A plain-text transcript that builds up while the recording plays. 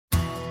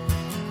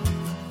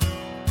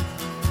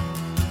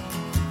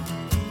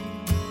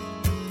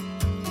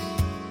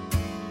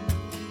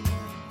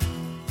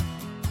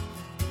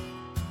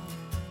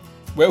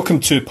Welcome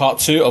to part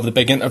 2 of the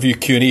Big Interview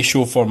Q&A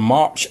show for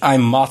March.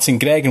 I'm Martin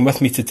Gregg, and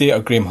with me today are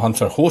Graham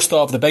Hunter, host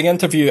of the Big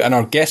Interview, and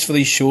our guest for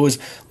these shows,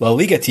 La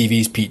Liga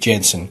TV's Pete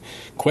Jensen.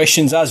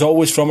 Questions, as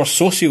always, from our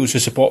socials who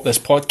support this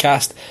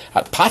podcast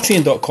at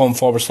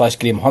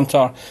patreon.com/Graham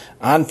Hunter,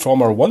 and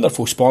from our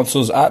wonderful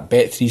sponsors at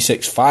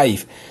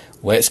Bet365.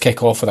 Let's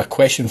kick off with a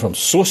question from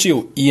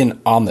socio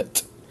Ian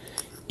Arnott.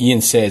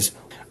 Ian says,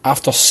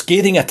 after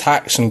scathing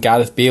attacks on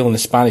Gareth Bale in the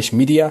Spanish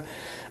media,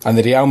 and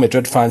the Real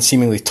Madrid fans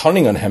seemingly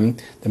turning on him,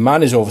 the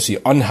man is obviously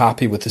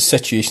unhappy with the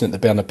situation at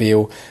the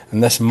Bernabeu,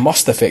 and this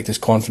must affect his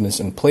confidence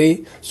in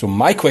play. So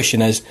my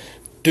question is,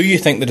 do you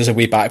think there is a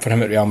way back for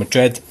him at Real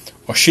Madrid,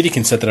 or should he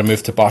consider a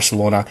move to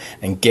Barcelona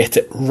and get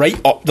it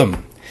right up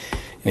them?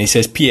 And he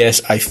says,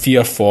 P.S. I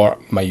fear for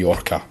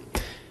Mallorca.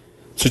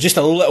 So just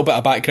a little bit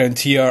of background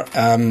here.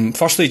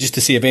 Firstly, just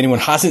to say, if anyone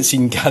hasn't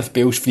seen Gareth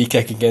Bale's free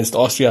kick against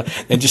Austria,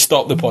 then just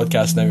stop the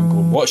podcast now and go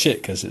and watch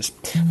it, because it's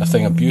a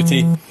thing of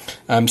beauty.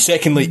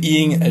 Secondly,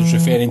 Ian is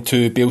referring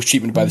to Bale's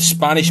treatment by the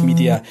Spanish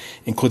media,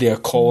 including a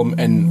column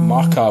in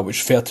Marca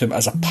which referred to him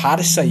as a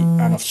parasite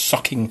and of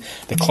sucking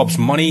the club's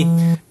money.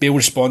 Bale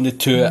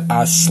responded to it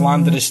as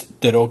slanderous,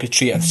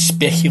 derogatory and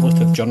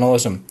speculative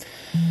journalism.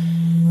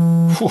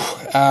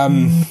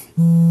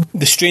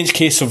 The strange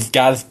case of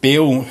Gareth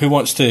Bale. Who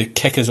wants to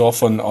kick us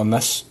off on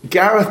this?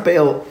 Gareth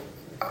Bale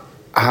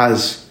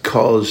has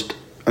caused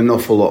an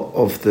awful lot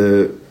of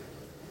the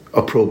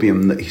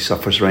opprobrium that he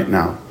suffers right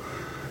now,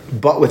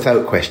 but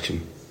without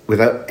question,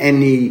 without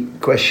any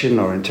question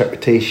or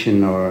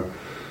interpretation or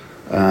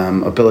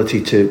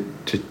ability to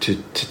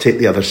take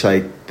the other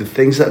side. The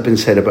things that have been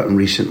said about him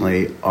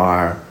recently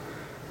are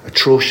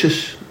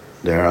atrocious.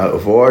 They're out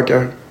of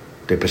order.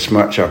 They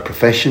besmirch our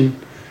profession.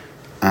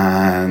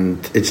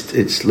 And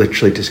it's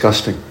literally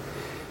disgusting.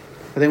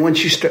 I think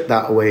once you strip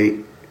that away,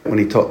 when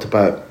he talked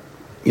about,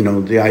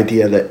 the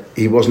idea that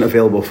he wasn't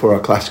available for a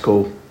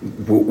Clasico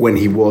when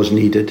he was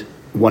needed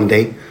one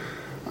day,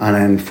 and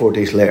then 4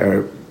 days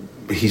later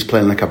he's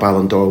playing like a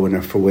Ballon d'Or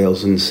winner for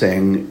Wales and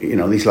saying,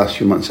 these last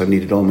few months I've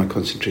needed all my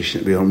concentration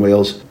to be on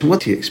Wales.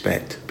 What do you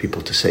expect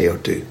people to say or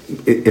do,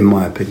 in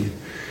my opinion?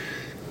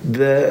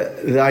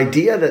 The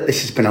idea that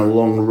this has been a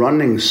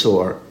long-running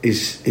sore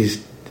is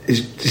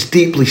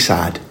deeply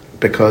sad,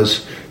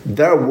 because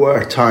there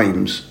were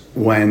times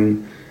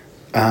when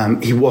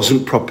he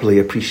wasn't properly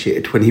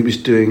appreciated, when he was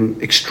doing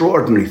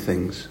extraordinary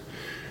things.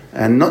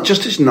 And not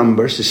just his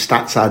numbers, his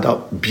stats add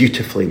up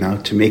beautifully now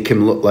to make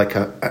him look like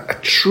a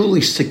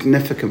truly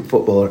significant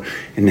footballer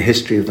in the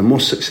history of the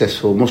most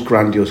successful, most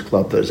grandiose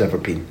club that has ever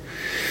been.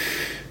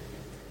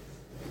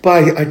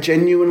 But I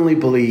genuinely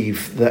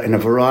believe that in a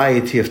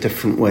variety of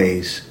different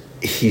ways,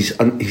 he's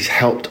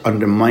helped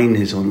undermine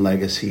his own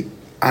legacy.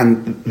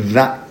 And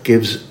that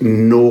gives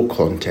no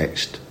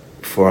context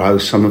for how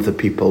some of the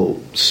people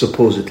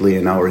supposedly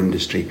in our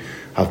industry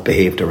have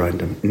behaved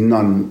around him.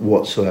 None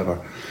whatsoever.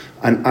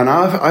 And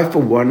I for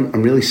one,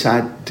 I'm really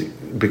sad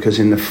because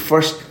in the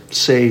first,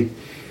 say,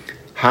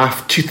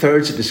 half,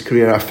 2/3 of his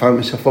career, I found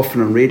myself often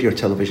on radio or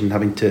television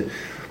having to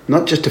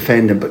not just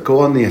defend him, but go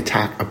on the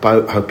attack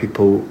about how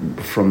people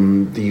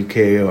from the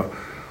UK or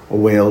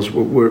Wales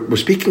were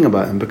speaking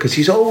about him, because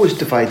he's always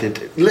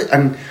divided.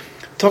 And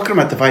talking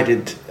about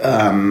divided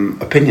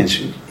opinions,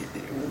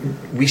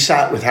 we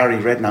sat with Harry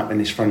Redknapp in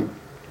his front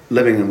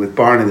living room with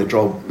Barney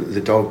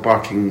the dog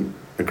barking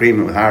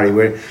agreement with Harry,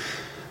 where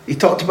he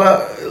talked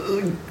about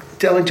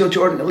telling Joe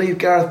Jordan to leave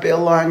Gareth Bale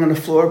lying on the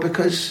floor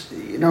because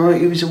he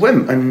was a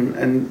wimp,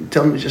 and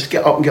tell him to just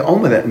get up and get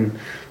on with it, and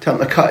tell him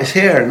to cut his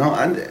hair and all.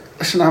 And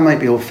listen, I might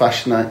be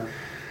old-fashioned.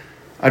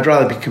 I'd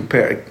rather be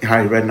compared to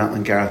Harry Redknapp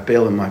than Gareth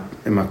Bale in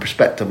my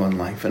perspective on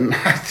life, and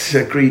I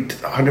agreed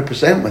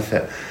 100% with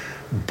it.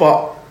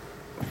 But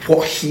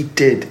what he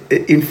did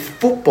in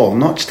football,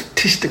 not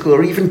statistical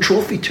or even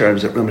trophy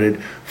terms at Real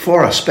Madrid,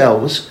 for a spell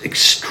was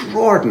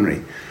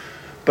extraordinary.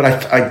 But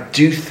I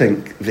do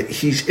think that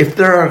if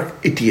there are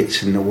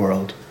idiots in the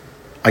world,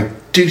 I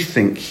do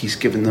think he's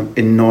given them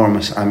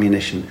enormous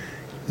ammunition.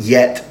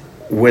 Yet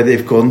where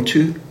they've gone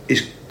to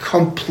is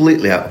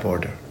completely out of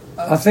order.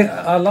 I think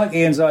I like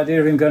Ian's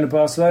idea of him going to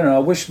Barcelona. I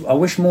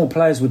wish more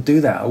players would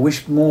do that. I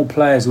wish more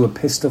players who were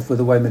pissed off with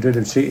the way Madrid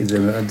have treated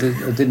them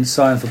didn't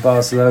sign for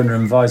Barcelona,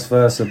 and vice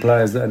versa.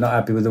 Players that are not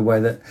happy with the way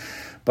that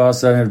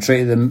Barcelona have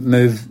treated them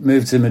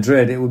move to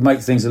Madrid. It would make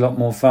things a lot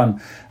more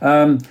fun.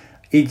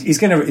 He's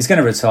going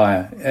to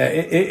retire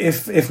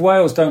if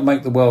Wales don't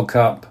make the World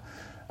Cup,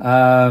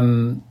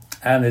 and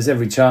there's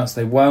every chance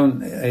they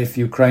won't. If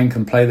Ukraine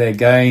can play their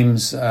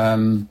games.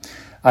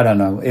 I don't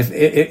know.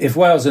 If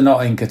Wales are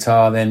not in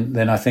Qatar,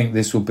 then I think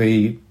this will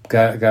be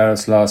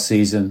Gareth's last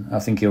season. I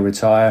think he'll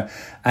retire.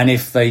 And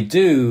if they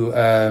do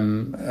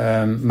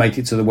make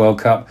it to the World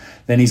Cup,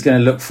 then he's going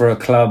to look for a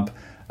club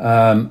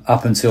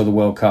up until the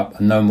World Cup,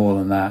 and no more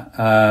than that.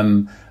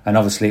 And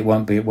obviously, it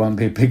won't be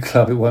a big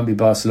club. It won't be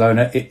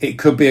Barcelona. It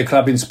could be a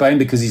club in Spain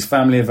because his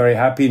family are very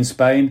happy in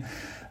Spain.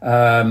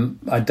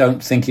 I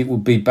don't think it will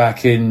be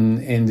back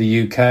in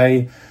the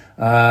UK.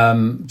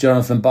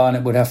 Jonathan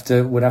Barnett would have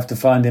to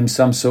find him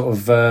some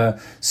sort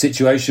of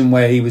situation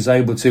where he was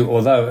able to.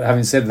 Although,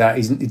 having said that,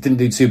 he didn't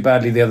do too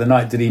badly the other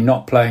night, did he?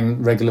 Not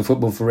playing regular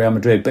football for Real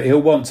Madrid, but he'll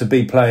want to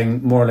be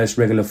playing more or less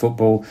regular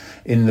football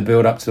in the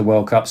build up to the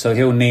World Cup. So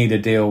he'll need a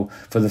deal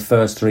for the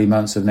first 3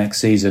 months of next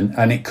season,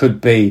 and it could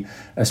be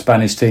a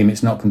Spanish team.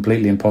 It's not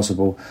completely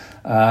impossible.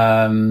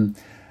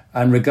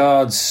 And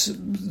regards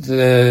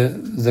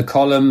the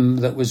column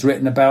that was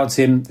written about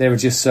him, there are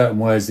just certain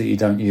words that you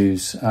don't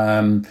use.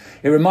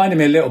 It reminded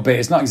me a little bit.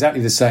 It's not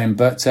exactly the same,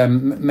 but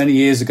many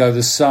years ago,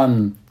 The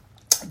Sun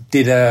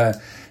did a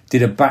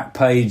back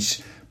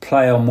page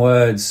play on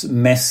words,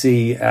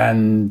 Messi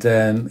and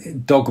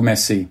dog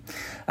Messi,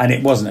 and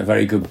it wasn't a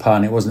very good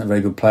pun. It wasn't a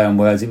very good play on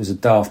words. It was a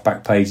daft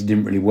back page. It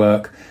didn't really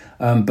work.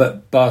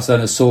 But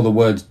Barcelona saw the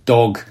words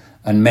dog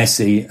and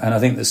Messi, and I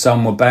think The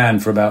Sun were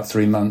banned for about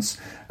 3 months.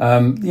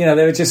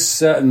 There are just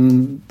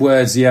certain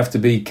words you have to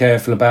be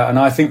careful about. And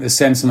I think the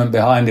sentiment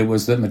behind it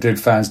was that Madrid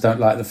fans don't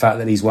like the fact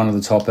that he's one of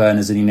the top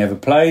earners and he never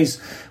plays,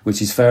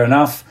 which is fair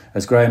enough,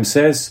 as Graham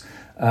says.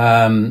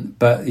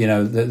 But,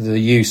 the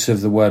use of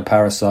the word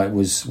parasite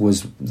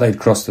was they'd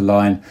crossed the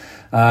line.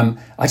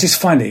 I just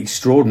find it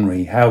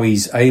extraordinary how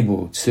he's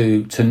able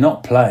to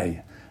not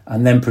play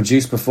and then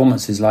produce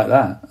performances like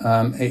that.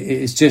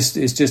 It's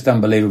just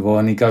unbelievable.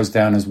 And he goes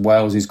down as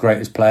Wales'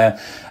 greatest player.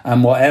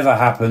 And whatever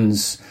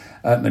happens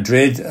at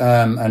Madrid,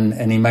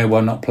 and he may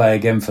well not play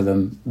again for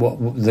them. What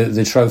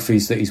the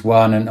trophies that he's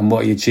won and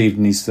what he achieved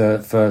in his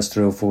first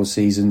 3 or 4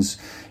 seasons,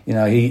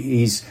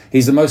 he's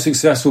the most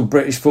successful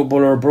British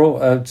footballer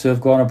abroad to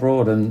have gone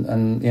abroad,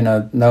 and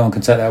no one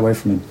can take that away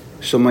from him.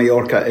 So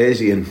Mallorca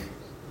is, Ian.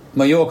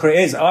 Mallorca it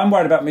is. I'm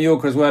worried about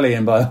Mallorca as well,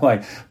 Ian, by the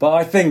way. But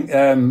I think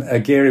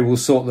Aguirre will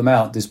sort them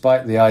out,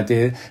 despite the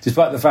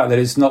fact that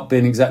it's not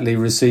been exactly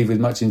received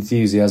with much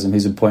enthusiasm,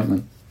 his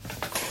appointment.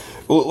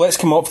 Well, let's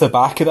come up the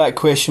back of that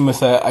question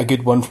with a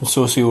good one from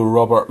socio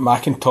Robert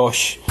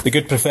McIntosh. The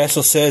good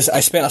professor says,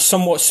 I spent a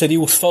somewhat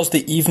surreal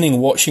Thursday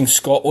evening watching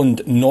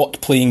Scotland not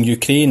playing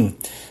Ukraine.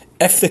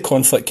 If the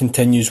conflict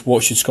continues,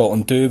 what should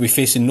Scotland do? We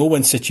face a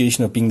no-win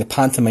situation of being the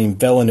pantomime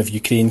villain if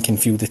Ukraine can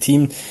field a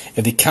team.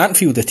 If they can't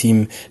field a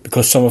team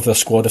because some of their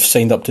squad have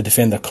signed up to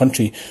defend their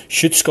country,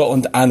 should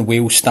Scotland and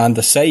Wales stand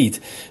aside?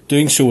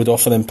 Doing so would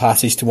offer them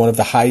passage to one of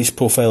the highest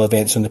profile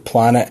events on the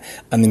planet,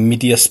 and the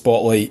media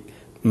spotlight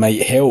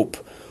might help.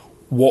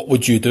 What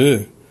would you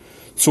do?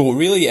 So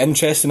really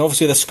interesting.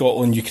 Obviously the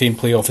Scotland-Ukraine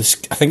playoff is,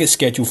 I think it's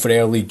scheduled for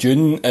early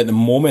June at the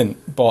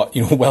moment, but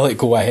will it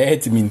go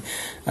ahead? I mean,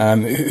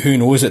 who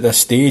knows at this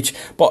stage?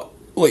 But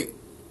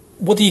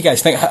what do you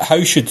guys think?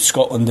 How should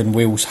Scotland and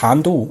Wales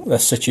handle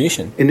this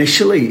situation?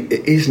 Initially,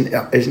 it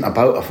isn't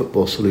about a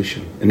football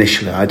solution.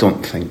 Initially, I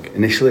don't think.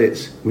 Initially,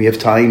 it's we have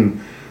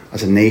time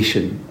as a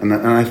nation, and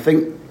I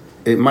think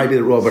it might be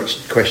that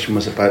Robert's question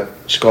was about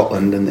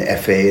Scotland and the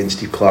FA and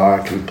Steve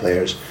Clarke and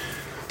players.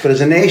 But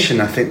as a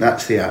nation, I think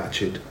that's the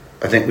attitude.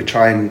 I think we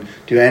try and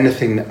do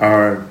anything that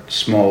our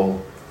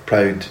small,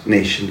 proud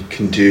nation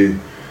can do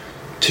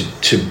to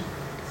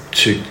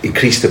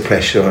increase the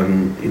pressure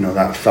on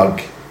that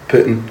thug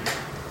Putin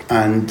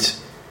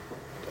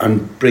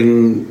and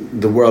bring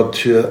the world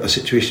to a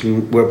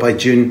situation where by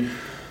June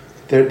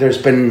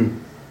there's been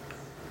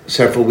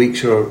several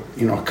weeks or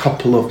a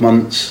couple of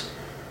months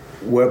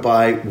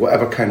whereby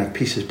whatever kind of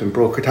peace has been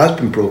brokered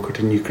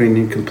and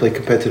Ukraine can play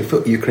competitive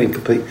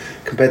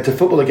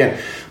football again.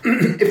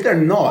 If they're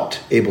not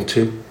able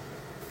to,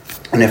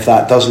 and if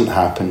that doesn't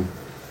happen,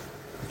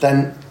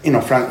 then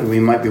frankly we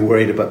might be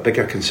worried about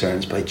bigger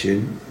concerns by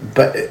June.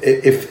 But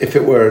if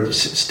it were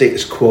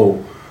status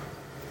quo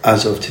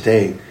as of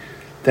today,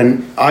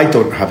 then I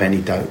don't have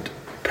any doubt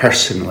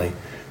personally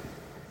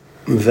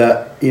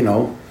that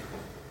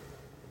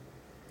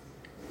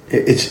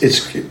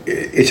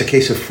it's a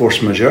case of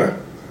force majeure.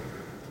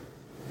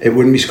 It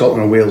wouldn't be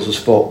Scotland or Wales'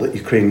 fault that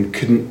Ukraine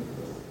couldn't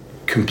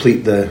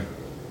complete the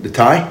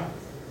tie.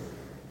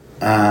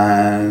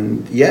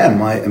 And in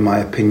my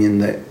opinion,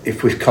 that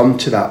if we've come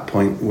to that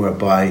point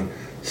whereby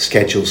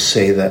schedules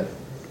say that,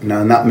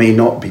 and that may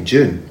not be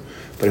June,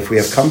 but if we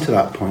have come to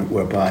that point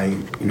whereby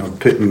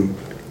Putin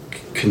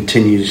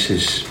continues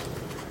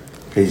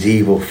his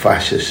evil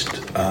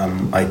fascist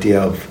idea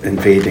of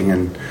invading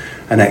and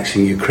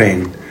annexing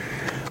Ukraine,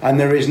 and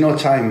there is no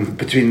time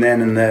between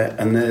then and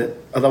the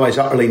otherwise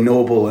utterly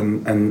noble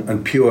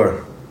and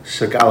pure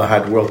Sir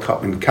Galahad World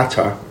Cup in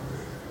Qatar,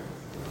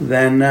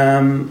 then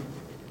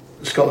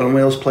Scotland and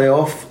Wales play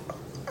off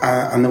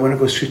and the winner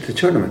goes through to the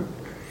tournament.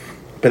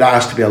 But that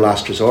has to be a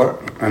last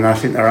resort, and I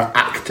think there are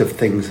active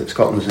things that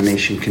Scotland as a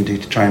nation can do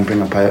to try and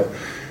bring about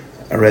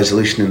a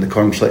resolution in the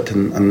conflict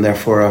and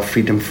therefore a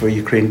freedom for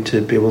Ukraine to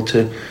be able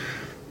to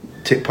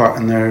take part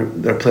in their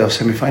playoff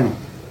semi-final.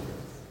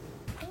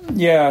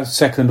 Yeah, I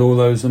second all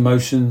those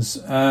emotions,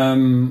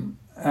 and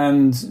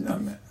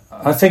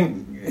I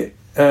think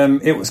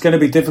it was going to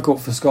be difficult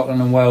for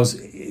Scotland and Wales,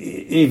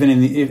 even in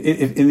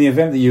the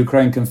event that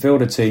Ukraine can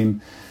field a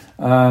team.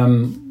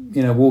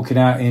 walking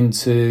out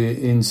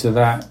into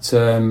that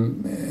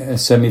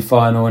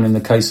semi-final, and in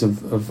the case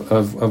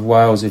of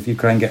Wales, if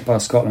Ukraine get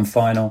past Scotland,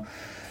 final,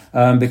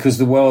 because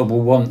the world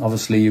will want,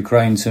 obviously,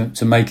 Ukraine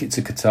to make it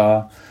to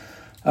Qatar.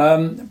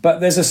 But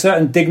there's a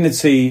certain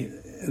dignity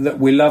that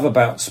we love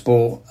about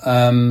sport,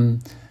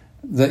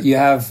 that you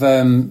have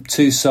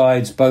two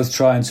sides both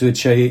trying to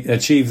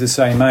achieve the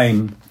same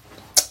aim,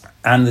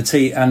 and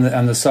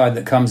the side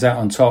that comes out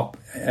on top,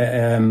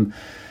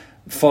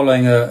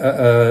 following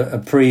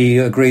a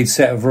pre-agreed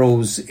set of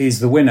rules, is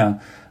the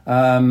winner.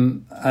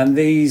 And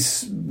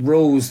these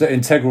rules that are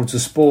integral to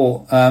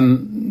sport,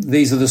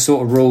 these are the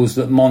sort of rules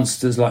that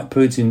monsters like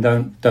Putin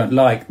don't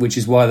like, which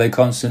is why they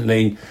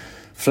constantly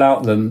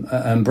flout them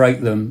and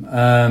break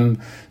them.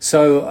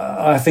 So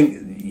I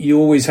think you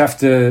always have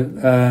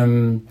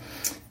to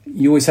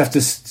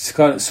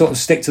sort of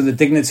stick to the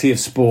dignity of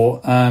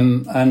sport,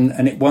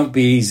 and it won't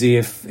be easy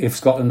if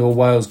Scotland or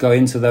Wales go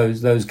into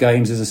those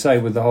games, as I say,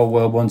 with the whole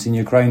world wanting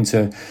Ukraine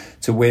to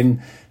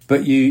win.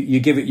 But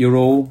you give it your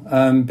all,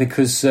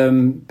 because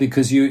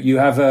you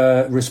have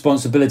a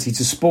responsibility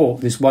to sport,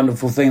 this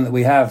wonderful thing that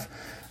we have.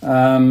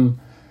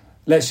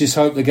 Let's just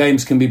hope the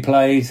games can be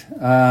played,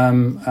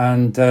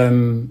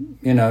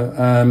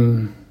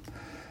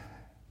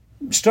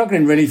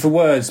 struggling really for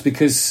words,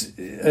 because,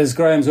 as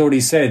Graham's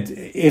already said,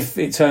 if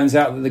it turns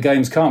out that the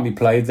games can't be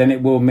played, then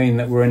it will mean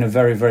that we're in a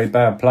very, very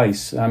bad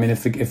place. I mean,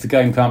 if the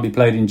game can't be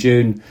played in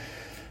June,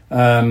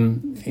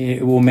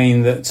 it will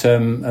mean that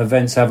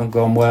events haven't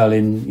gone well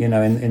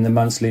in the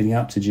months leading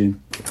up to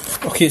June.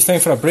 Okay, it's time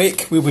for a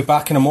break. We'll be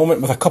back in a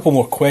moment with a couple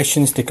more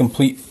questions to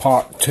complete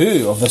part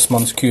 2 of this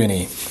month's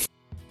Q&A.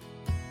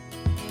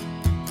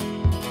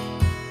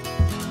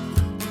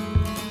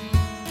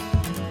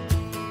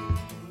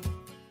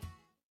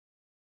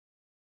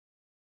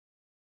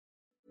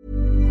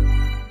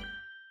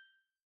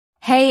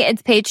 Hey,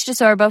 it's Paige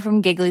DeSorbo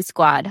from Giggly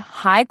Squad.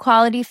 High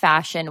quality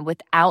fashion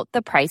without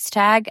the price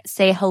tag.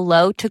 Say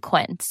hello to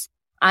Quince.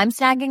 I'm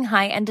snagging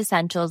high-end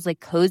essentials like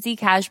cozy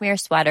cashmere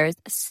sweaters,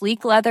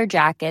 sleek leather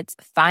jackets,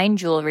 fine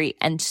jewelry,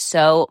 and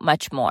so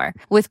much more.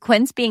 With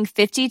Quince being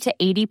 50 to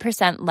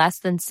 80% less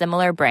than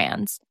similar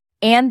brands.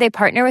 And they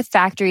partner with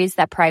factories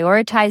that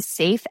prioritize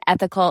safe,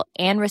 ethical,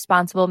 and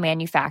responsible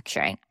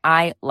manufacturing.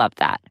 I love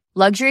that.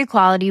 Luxury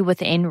quality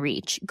within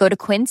reach. Go to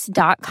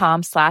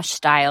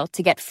quince.com/style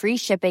to get free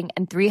shipping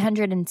and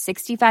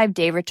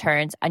 365-day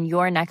returns on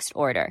your next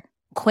order.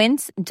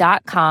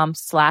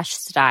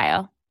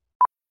 Quince.com/style.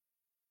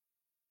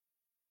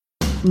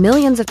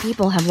 Millions of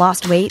people have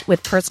lost weight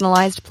with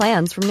personalized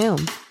plans from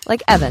Noom.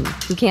 Like Evan,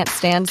 who can't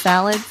stand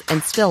salads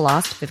and still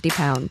lost 50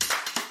 pounds.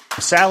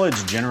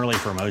 Salads generally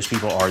for most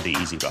people are the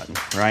easy button,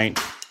 right?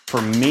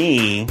 For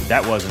me,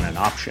 that wasn't an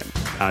option.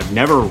 I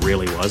never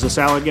really was a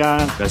salad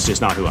guy. That's just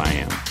not who I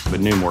am. But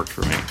Noom worked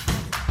for me.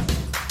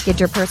 Get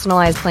your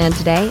personalized plan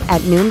today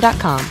at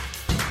Noom.com.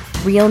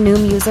 Real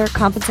Noom user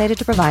compensated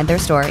to provide their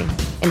story.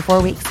 In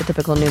 4 weeks, the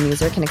typical Noom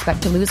user can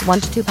expect to lose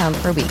 1 to 2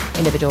 pounds per week.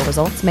 Individual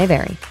results may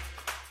vary.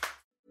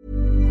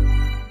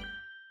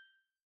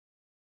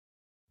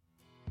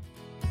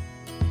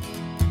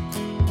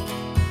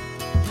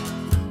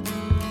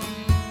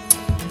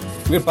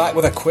 We're back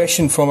with a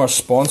question from our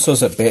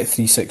sponsors at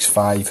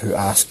Bet365, who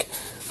ask,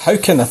 how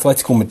can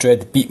Atletico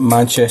Madrid beat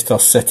Manchester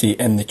City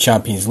in the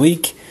Champions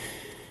League?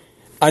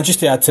 And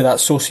just to add to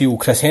that, socio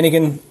Chris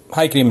Hennigan,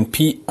 hi Graham and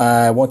Pete,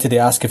 I wanted to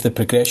ask if the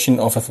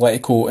progression of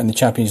Atletico in the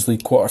Champions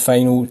League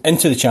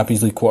into the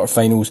Champions League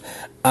quarterfinals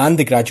and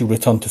the gradual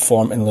return to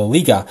form in La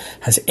Liga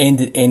has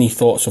ended any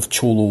thoughts of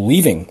Cholo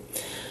leaving.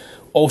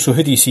 Also,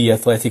 who do you see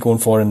Atleti going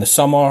for in the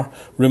summer?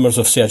 Rumours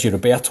of Sergio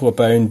Roberto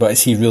abound, but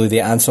is he really the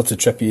answer to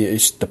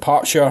Trippier's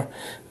departure?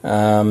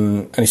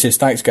 And he says,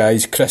 thanks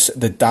guys, Chris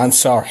the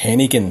Dancer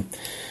Hennigan.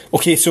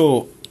 Okay,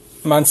 so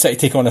Man City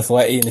take on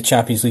Atleti in the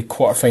Champions League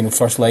quarter-final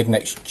first leg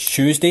next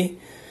Tuesday.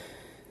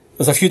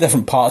 There's a few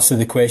different parts to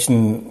the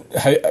question.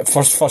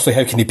 Firstly,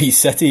 how can they beat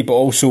City, but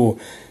also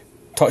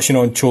touching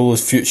on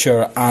Cholo's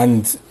future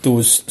and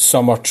those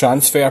summer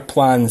transfer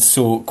plans.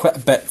 So quite a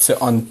bit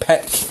to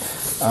unpick.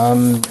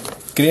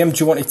 Graham, do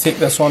you want to take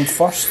this on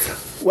first?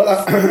 Well,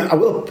 I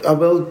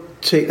will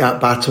take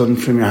that baton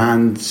from your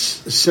hands,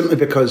 simply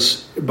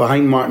because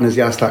behind Martin, as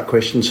he asked that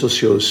question,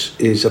 Socios,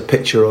 is a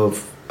picture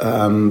of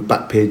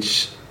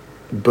Backpage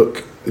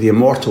book The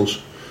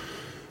Immortals,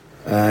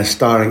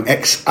 starring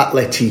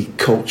ex-Atleti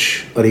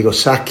coach Arrigo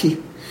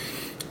Sacchi,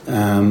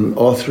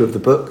 author of the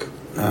book.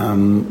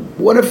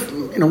 One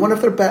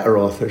of their better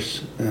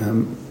authors,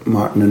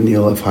 Martin and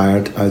Neil have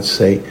hired, I'd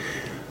say.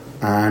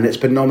 And it's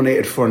been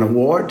nominated for an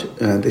award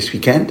this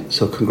weekend,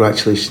 so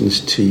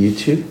congratulations to you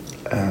two.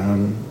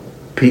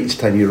 Pete, it's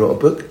time you wrote a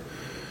book.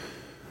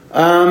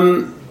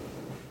 I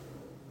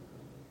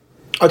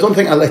don't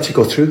think I'll let you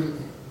go through,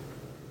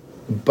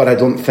 but I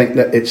don't think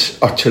that it's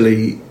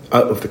utterly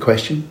out of the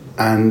question.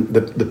 And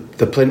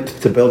the plinth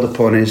to build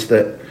upon is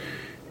that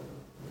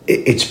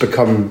it's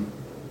become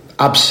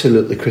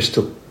absolutely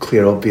crystal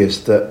clear obvious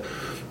that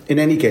in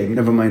any game,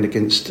 never mind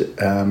against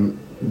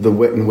the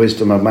wit and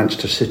wisdom of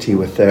Manchester City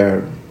with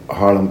their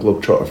Harlem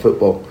Globetrotter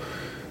football.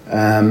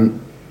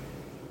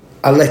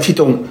 Atleti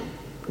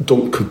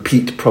don't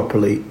compete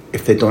properly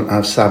if they don't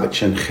have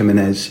Savic and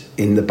Jimenez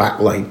in the back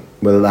line,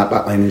 whether that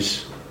back line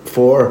is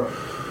 4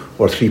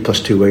 or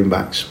 3+2 wing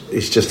backs.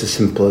 It's just as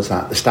simple as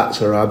that. The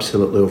stats are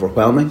absolutely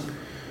overwhelming.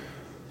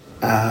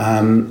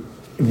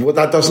 What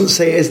that doesn't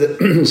say is that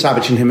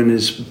Savic and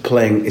Jimenez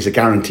playing is a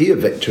guarantee of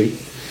victory,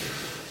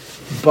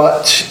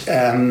 but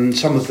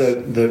some of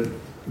the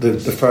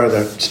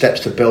further steps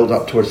to build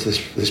up towards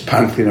this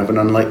pantheon of an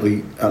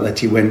unlikely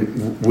Atleti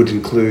win would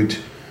include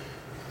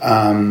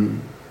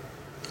Lamar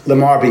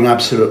being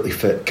absolutely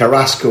fit,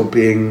 Carrasco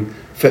being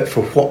fit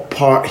for what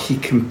part he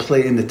can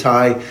play in the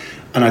tie.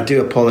 And I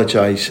do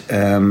apologise,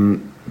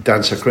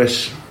 Dancer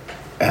Chris,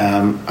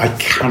 I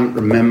can't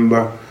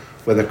remember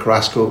whether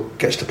Carrasco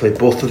gets to play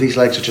both of these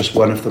legs or just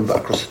one of them, but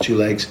across the two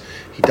legs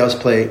he does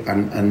play,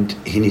 and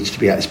he needs to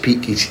be at his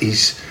peak.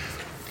 He's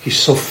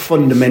so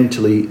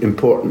fundamentally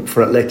important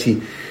for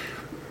Atleti,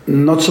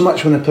 not so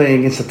much when they're playing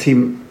against a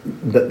team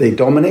that they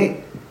dominate,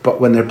 but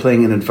when they're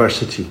playing in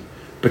adversity,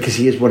 because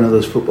he is one of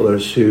those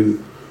footballers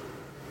who,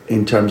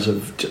 in terms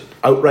of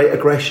outright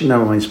aggression,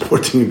 never mind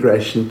sporting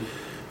aggression,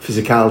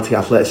 physicality,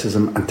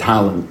 athleticism and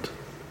talent,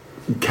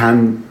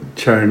 can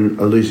turn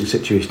a losing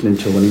situation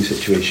into a winning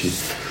situation.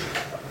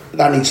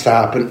 That needs to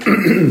happen.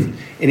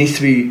 It needs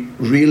to be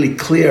really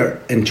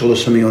clear in Cholo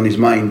Simeone's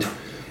mind,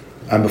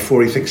 and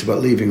before he thinks about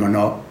leaving or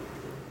not.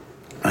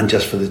 And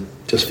just for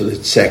the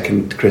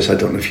second, Chris, I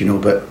don't know if you know,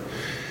 but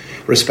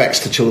respects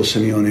to Cholo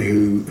Simeone,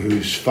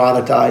 whose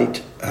father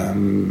died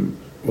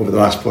over the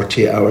last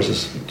 48 hours,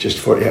 is just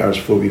 48 hours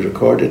before we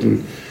recorded,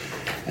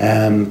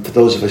 and for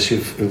those of us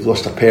who've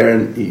lost a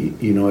parent,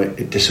 you know,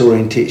 it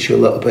disorientates you a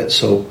little bit.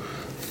 So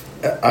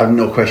I have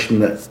no question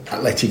that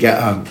Atleti get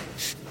a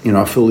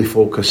fully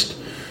focused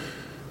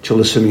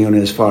Cholo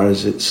Simeone as far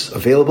as it's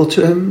available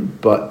to him,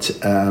 but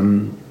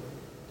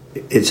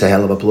it's a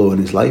hell of a blow in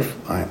his life,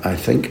 I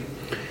think.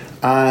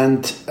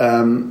 And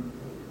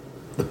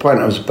the point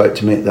I was about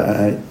to make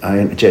that I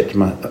interjected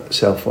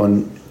myself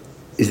on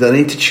is that I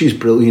need to choose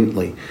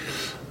brilliantly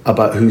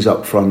about who's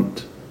up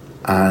front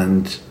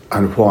and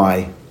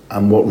why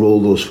and what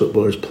role those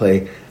footballers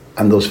play,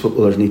 and those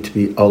footballers need to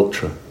be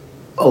ultra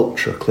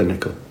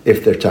clinical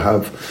if they're to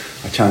have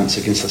a chance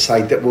against a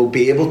side that will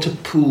be able to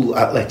pull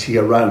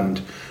Atleti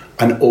around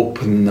and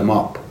open them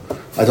up.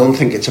 I don't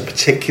think it's a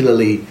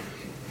particularly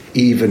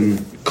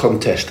even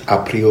contest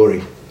a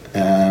priori.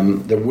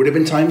 There would have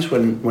been times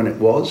when it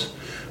was,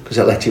 because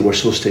Atleti were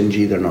so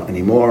stingy. They're not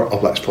anymore.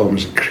 Oblak's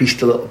problems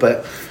increased a little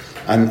bit,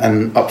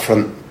 and up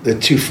front the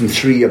 2 from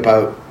 3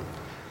 about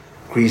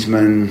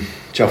Griezmann,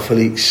 João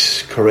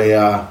Felix,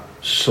 Correa,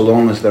 so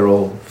long as they're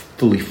all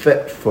fully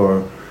fit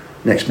for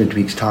next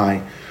midweek's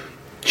tie,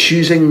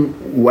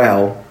 choosing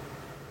well,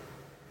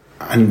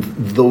 and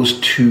those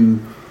two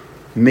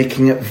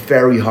making it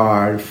very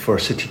hard for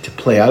City to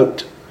play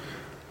out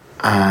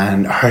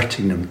and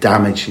hurting them,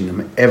 damaging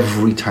them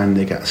every time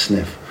they get a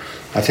sniff.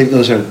 I think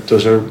those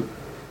are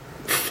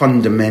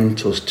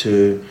fundamentals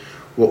to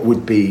what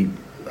would be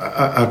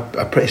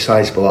a pretty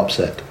sizable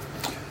upset.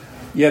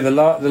 Yeah, the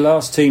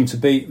last team to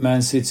beat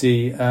Man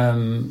City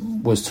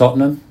was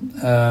Tottenham.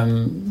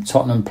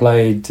 Tottenham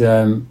played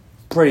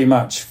pretty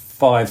much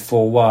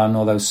 5-4-1,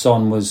 although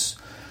Son was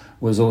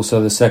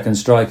also the second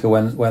striker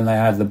when they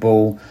had the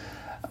ball,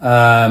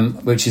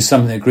 which is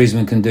something that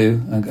Griezmann can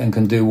do and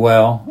can do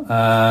well.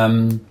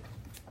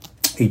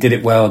 He did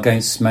it well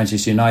against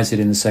Manchester United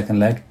in the second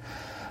leg.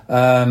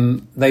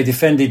 They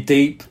defended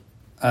deep,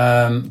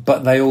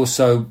 but they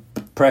also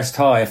pressed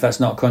high, if that's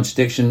not a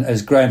contradiction.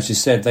 As Graham's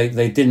just said,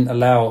 they didn't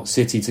allow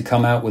City to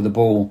come out with the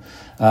ball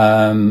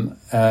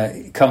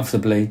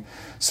comfortably.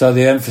 So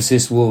the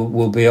emphasis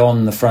will be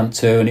on the front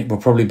two, and it will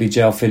probably be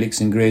João Felix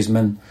and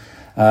Griezmann,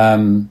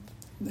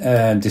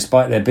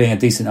 despite there being a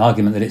decent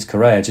argument that it's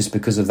Correa just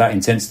because of that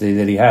intensity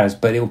that he has.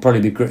 But it will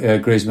probably be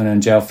Griezmann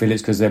and João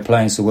Felix because they're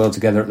playing so well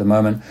together at the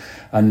moment,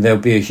 and there'll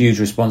be a huge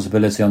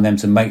responsibility on them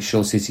to make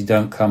sure City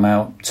don't come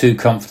out too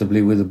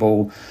comfortably with the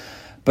ball.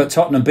 But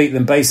Tottenham beat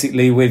them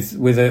basically with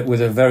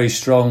a very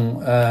strong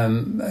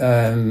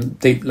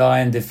deep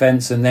line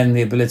defence, and then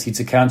the ability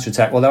to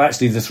counter-attack. Although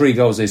actually the 3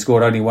 goals they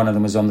scored, only one of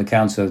them was on the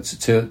counter.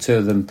 Two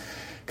of them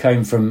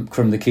came from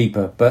the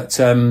keeper. But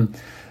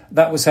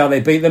that was how they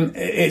beat them.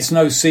 It's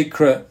no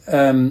secret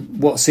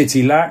what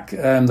City lack.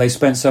 They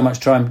spent so much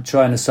time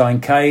trying to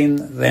sign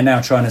Kane. They're now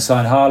trying to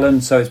sign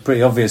Haaland. So it's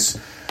pretty obvious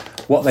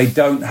what they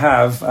don't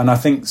have. And I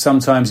think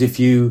sometimes if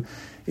you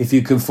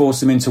can force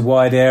them into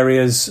wide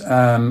areas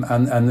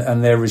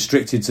and they're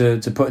restricted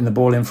to putting the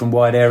ball in from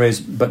wide areas,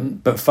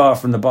 but far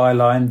from the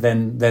byline,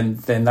 then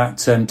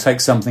that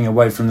takes something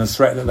away from the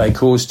threat that they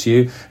cause to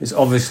you. It's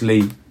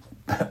obviously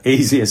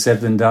easier said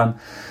than done.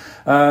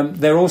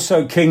 They're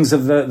also kings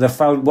of the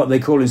foul, what they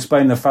call in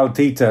Spain the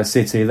faltita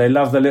City. They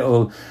love the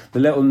little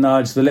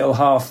nudge, the little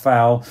half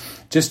foul,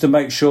 just to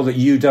make sure that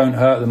you don't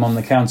hurt them on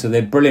the counter.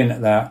 They're brilliant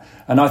at that,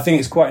 and I think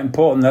it's quite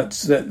important that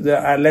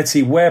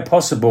Atleti, where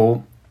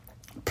possible,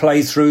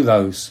 play through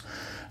those.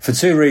 for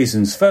two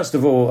reasons. First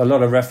of all, a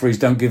lot of referees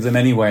don't give them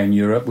anyway in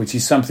Europe, which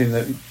is something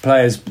that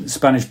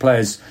Spanish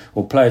players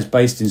or players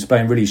based in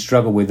Spain really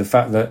struggle with, the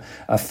fact that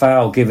a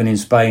foul given in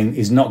Spain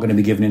is not going to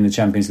be given in the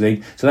Champions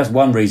League. So that's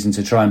one reason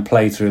to try and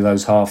play through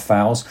those half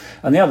fouls.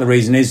 And the other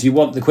reason is you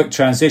want the quick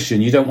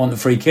transition. You don't want the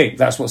free kick.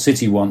 That's what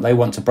City want. They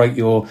want to break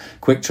your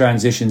quick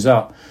transitions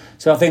up.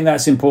 So I think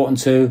that's important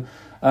too.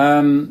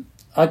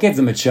 I give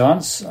them a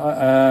chance,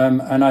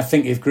 and I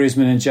think if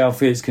Griezmann and João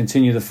Felix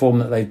continue the form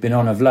that they've been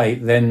on of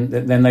late, then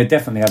they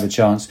definitely have a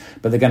chance.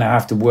 But they're going to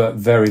have to work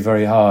very,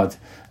 very hard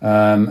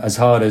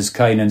as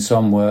Kane and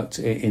Son worked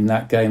in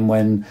that game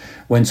when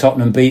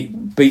Tottenham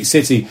beat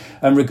City.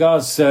 And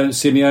regards to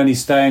Simeone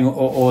staying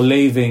or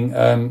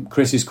leaving,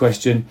 Chris's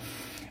question,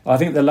 I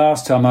think the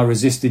last time I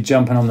resisted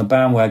jumping on the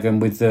bandwagon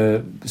with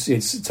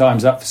it's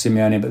time's up for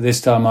Simeone, but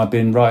this time I've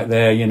been right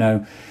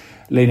there,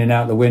 leaning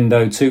out the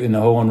window, tooting the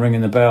horn,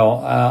 ringing the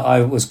bell. I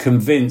was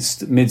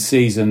convinced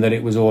mid-season that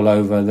it was all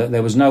over, that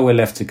there was nowhere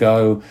left to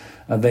go,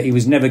 that he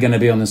was never going to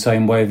be on the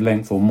same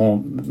wavelength, or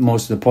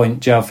most of the point,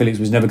 João Felix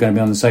was never going to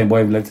be on the same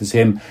wavelength as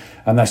him,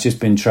 and that's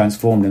just been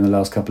transformed in the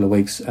last couple of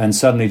weeks. And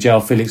suddenly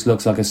João Felix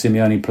looks like a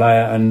Simeone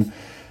player, and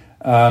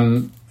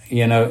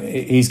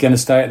he's going to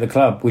stay at the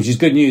club, which is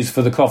good news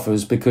for the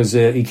coffers, because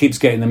he keeps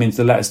getting them into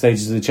the latter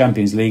stages of the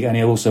Champions League, and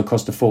he also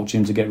cost a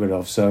fortune to get rid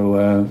of.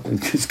 So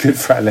it's good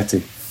for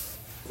Atleti.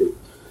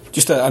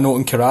 Just a note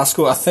on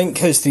Carrasco. I think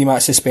his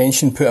 3-match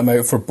suspension put him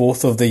out for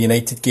both of the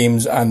United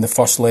games and the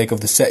first leg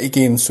of the City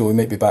game, so he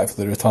might be back for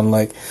the return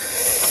leg.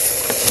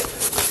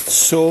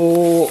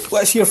 So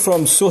let's hear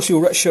from Socio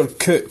Richard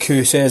Cook,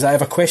 who says, I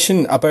have a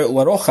question about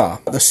La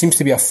Roja. There seems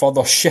to be a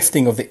further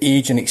shifting of the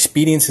age and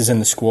experiences in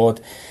the squad,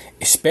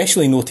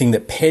 especially noting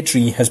that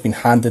Pedri has been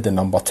handed the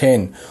number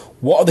 10.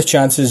 What are the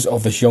chances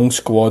of this young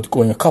squad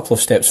going a couple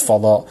of steps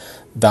further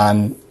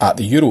than at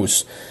the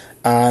Euros?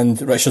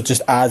 And Richard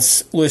just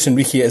adds, Luis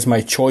Enrique is my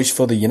choice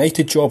for the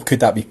United job. Could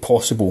that be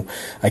possible?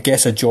 I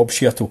guess a job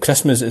share till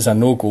Christmas is a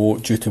no-go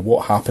due to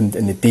what happened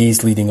in the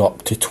days leading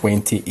up to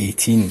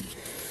 2018.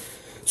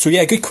 So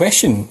yeah, good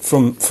question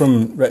from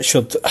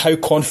Richard. How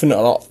confident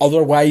or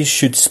otherwise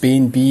should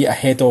Spain be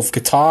ahead of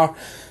Qatar?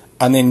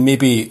 And then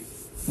maybe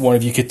one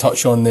of you could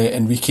touch on the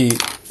Enrique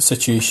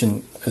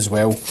situation as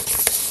well.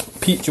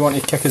 Pete, do you want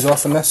to kick us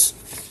off on this?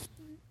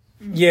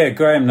 Yeah,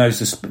 Graham knows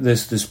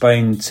the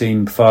Spain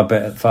team far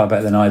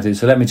better than I do.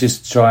 So let me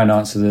just try and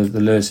answer the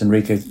Luis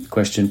Enrique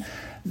question.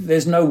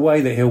 There's no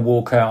way that he'll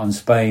walk out on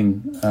Spain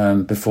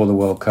before the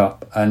World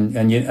Cup, and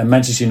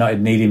Manchester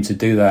United need him to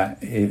do that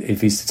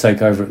if he's to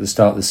take over at the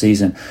start of the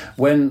season.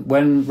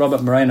 When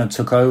Robert Moreno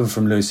took over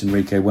from Luis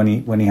Enrique,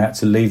 when he had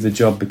to leave the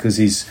job because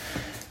his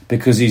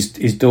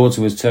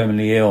daughter was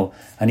terminally ill,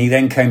 and he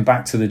then came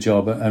back to the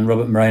job, and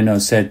Robert Moreno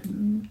said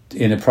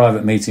in a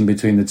private meeting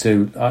between the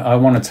two, I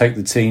want to take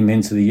the team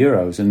into the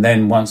Euros, and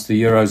then once the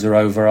Euros are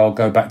over, I'll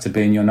go back to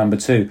being your number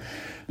 2.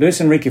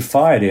 Luis Enrique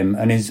fired him,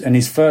 and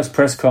his first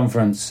press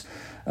conference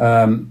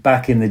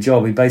back in the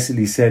job, he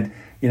basically said,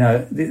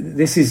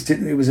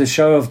 it was a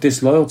show of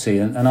disloyalty,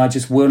 and I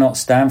just will not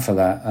stand for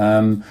that.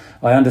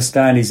 I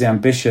understand his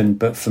ambition,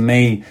 but for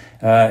me,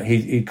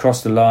 he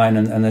crossed the line,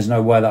 and there's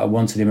no way that I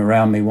wanted him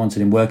around me,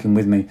 wanted him working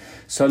with me.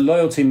 So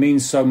loyalty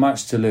means so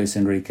much to Luis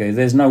Enrique.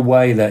 There's no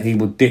way that he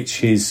would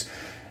ditch his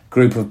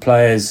group of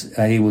players,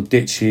 he will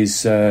ditch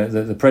his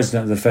the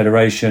president of the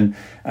federation,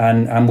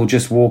 and will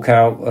just walk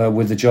out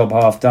with the job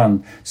half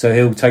done. So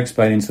he'll take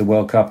Spain into the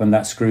World Cup, and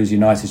that screws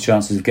United's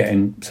chances of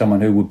getting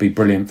someone who would be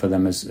brilliant for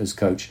them as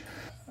coach.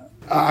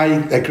 I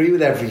agree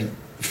with every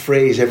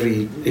phrase,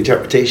 every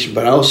interpretation,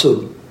 but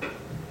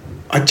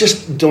I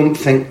just don't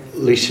think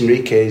Luis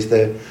Enrique is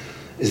the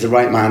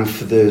right man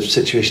for the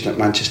situation at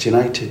Manchester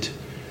United.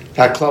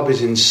 That club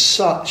is in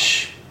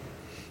such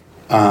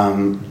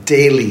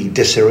daily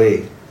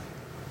disarray,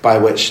 by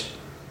which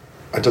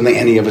I don't think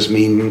any of us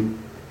mean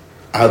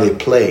how they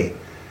play,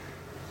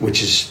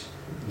 which is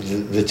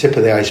the tip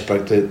of the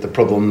iceberg, the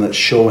problem that's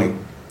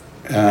showing.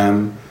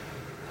 And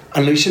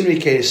Luis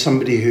Enrique is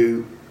somebody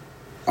who,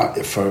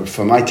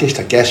 for my taste,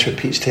 I guess for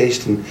Pete's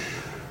taste, and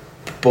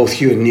both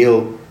Hugh and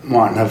Neil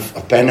Martin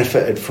have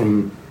benefited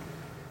from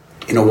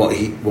what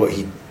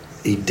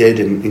he did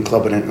in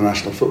club and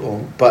international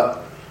football.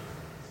 But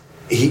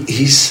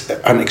he's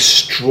an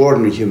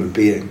extraordinary human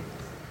being,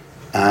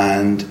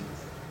 and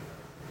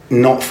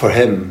not for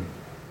him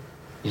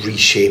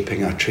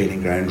reshaping our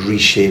training ground,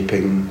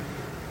 reshaping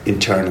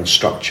internal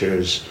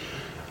structures,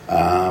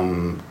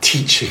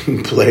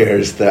 teaching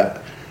players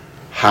that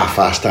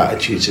half-assed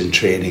attitudes in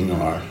training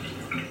or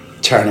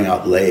turning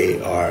up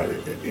late, or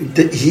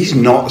he's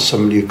not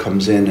somebody who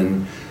comes in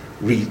and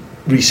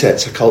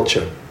resets a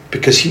culture,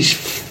 because he's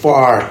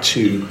far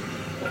too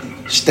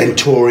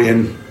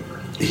stentorian.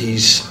 He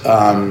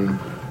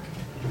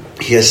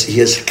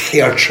has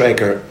hair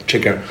trigger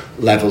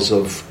levels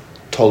of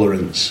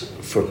tolerance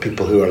for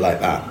people who are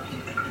like that,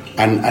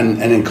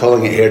 and in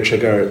calling it hair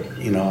trigger,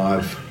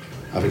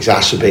 I've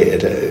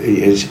exacerbated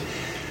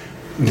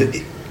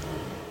it.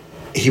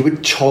 he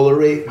would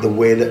tolerate the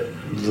way that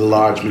the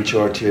large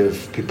majority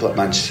of people at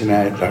Manchester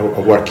United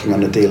are working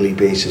on a daily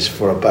basis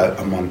for about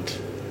a month.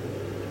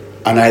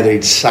 And either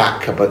he'd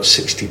sack about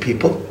 60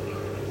 people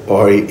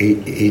or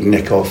he'd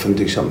nick off and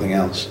do something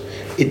else.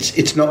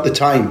 It's not the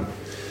time.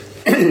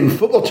 In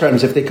football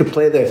terms, if they could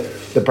play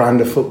the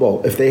brand of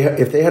football, if they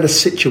had a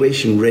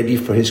situation ready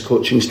for his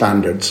coaching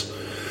standards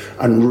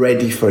and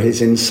ready for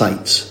his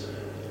insights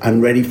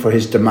and ready for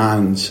his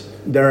demands,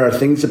 there are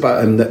things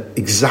about him that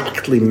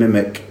exactly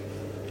mimic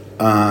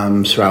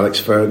Sir Alex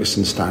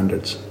Ferguson's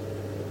standards.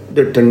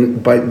 There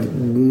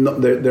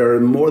are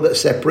more that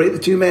separate the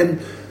two men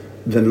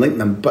than link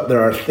them, but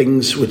there are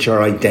things which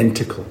are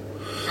identical.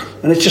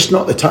 And it's just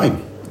not the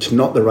time. It's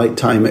not the right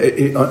time.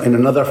 In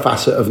another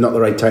facet of not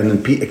the right time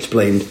than Pete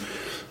explained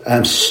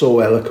so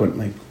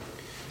eloquently.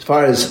 As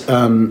far as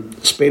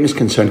Spain is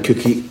concerned,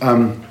 Cookie,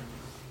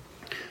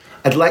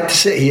 I'd like to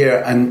sit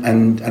here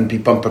and be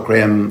Bumper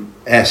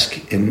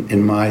Graham-esque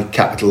in my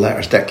capital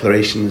letters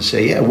declaration and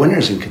say, yeah,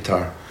 winners in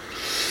Qatar.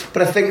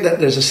 But I think that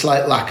there's a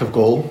slight lack of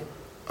goal.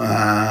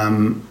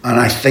 And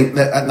I think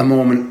that at the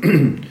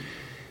moment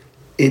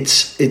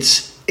it's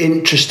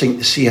interesting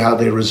to see how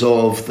they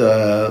resolve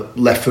the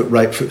left foot,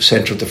 right foot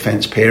central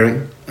defence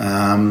pairing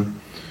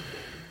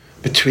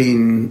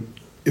between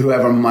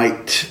whoever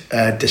might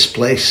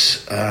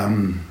displace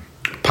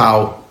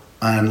Pau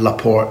and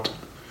Laporte,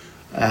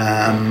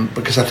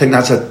 because I think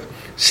that's a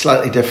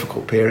slightly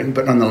difficult pairing,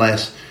 but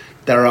nonetheless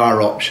there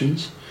are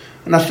options.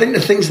 And I think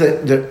the things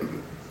that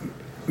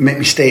make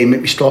me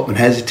stop and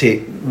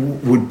hesitate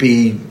would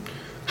be,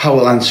 how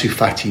will Ansu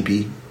Fati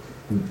be?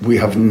 We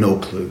have no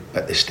clue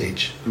at this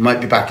stage. He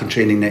might be back in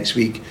training next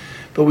week,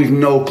 but we've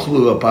no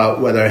clue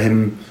about whether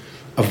him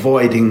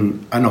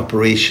avoiding an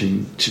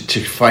operation to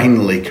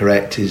finally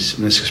correct his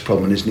meniscus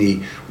problem in his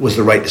knee was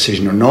the right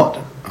decision or not.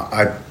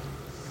 I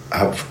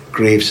have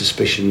grave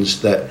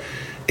suspicions that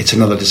it's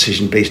another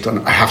decision based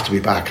on, I have to be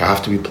back, I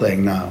have to be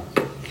playing now.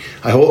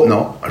 I hope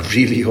not. I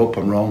really hope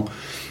I'm wrong.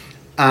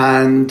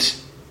 And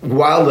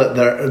while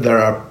there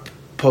are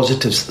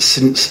positives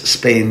since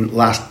Spain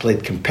last played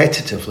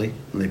competitively,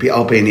 they beat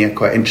Albania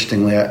quite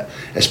interestingly at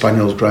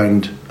Espanyol's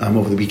ground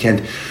over the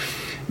weekend,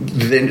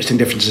 the interesting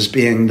differences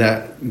being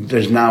that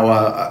there's now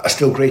a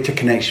still greater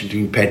connection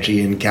between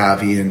Pedri and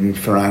Gavi and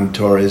Ferran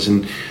Torres,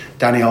 and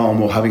Dani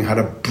Olmo, having had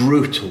a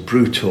brutal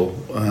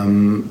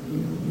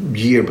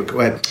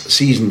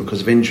season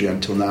because of injury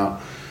until now,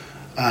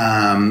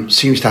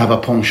 seems to have a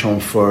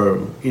penchant for,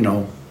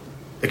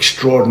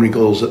 extraordinary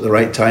goals at the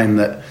right time,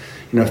 that,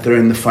 if they're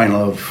in the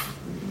final of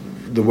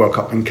the World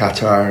Cup in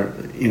Qatar,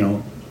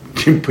 you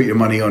can put your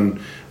money on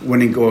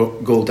winning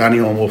goal Dani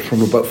Olmo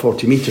from about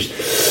 40 metres.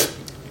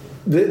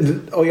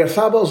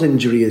 Oyarzábal's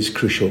injury is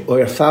crucial.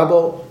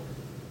 Oyarzábal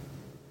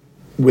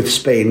with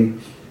Spain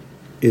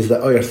is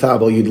that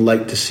Oyarzábal you'd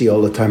like to see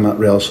all the time at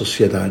Real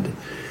Sociedad,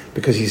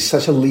 because he's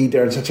such a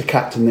leader and such a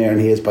captain there, and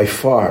he is by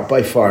far,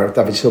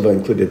 David Silva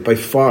included, by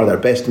far their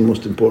best and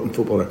most important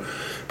footballer.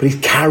 But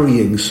he's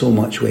carrying so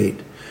much weight.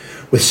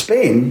 With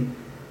Spain,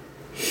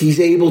 he's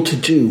able to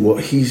do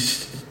what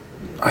he's,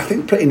 I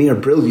think, pretty near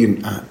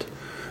brilliant at.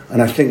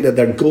 And I think that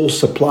their goal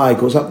supply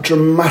goes up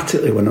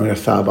dramatically when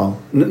Oyarzábal,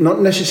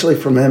 not necessarily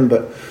from him,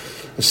 but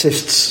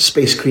assists,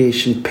 space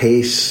creation,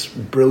 pace,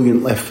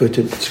 brilliant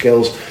left-footed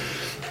skills.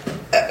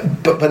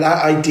 But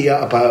that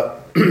idea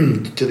about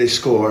do they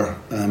score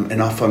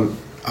enough,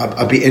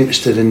 I'd be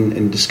interested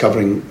in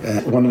discovering.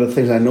 One of the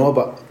things I know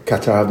about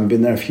Qatar, having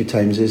been there a few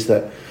times, is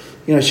that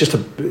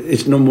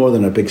it's no more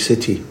than a big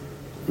city.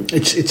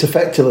 It's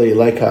effectively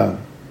like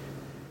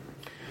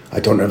I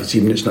don't know if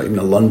it's not even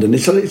a London.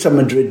 It's a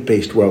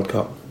Madrid-based World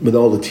Cup, with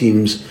all the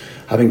teams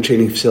having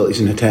training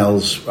facilities and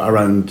hotels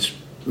around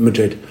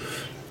Madrid.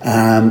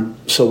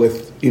 So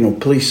with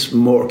police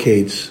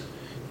motorcades,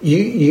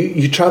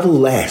 you travel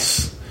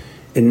less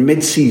in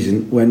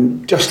mid-season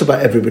when just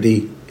about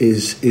everybody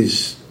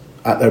is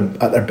at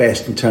their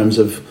best in terms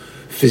of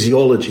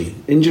physiology.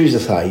 Injuries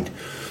aside,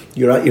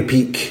 you're at your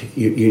peak.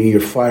 You're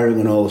firing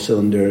on all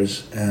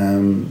cylinders.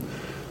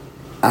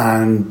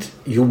 And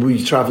you'll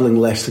be travelling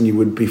less than you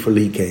would be for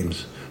league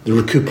games. The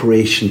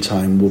recuperation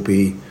time will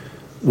be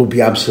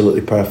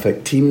absolutely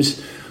perfect. Teams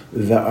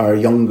that are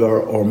younger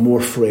or more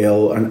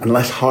frail and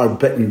less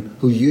hard-bitten,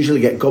 who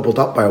usually get gobbled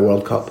up by a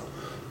World Cup,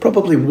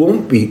 probably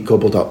won't be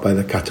gobbled up by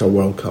the Qatar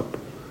World Cup.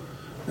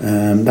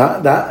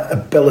 That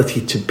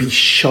ability to be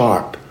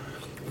sharp,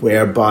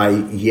 whereby,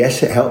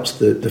 yes, it helps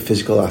the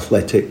physical,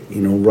 athletic,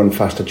 run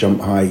faster, jump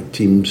high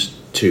teams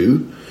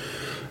too.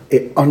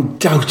 It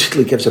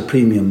undoubtedly gives a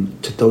premium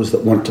to those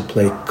that want to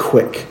play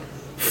quick,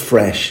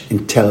 fresh,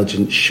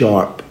 intelligent,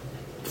 sharp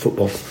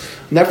football.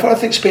 And therefore, I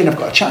think Spain have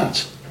got a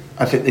chance.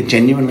 I think they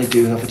genuinely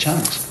do have a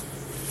chance.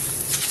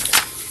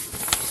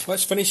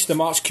 Let's finish the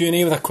March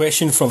Q&A with a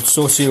question from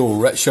Socio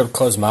Richard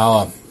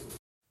Kosmala.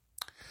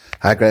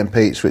 Hi Graham,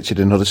 Pete, it's Richard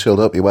in Huddersfield.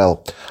 Hope you're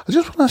well. I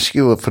just want to ask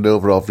you for an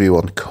overall view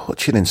on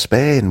coaching in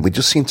Spain. We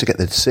just seem to get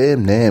the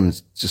same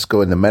names just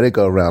going the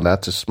merry-go-round. I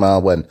had to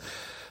smile when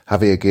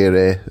Javier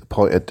Aguirre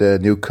appointed a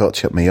new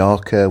coach at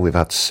Mallorca. We've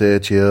had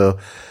Sergio.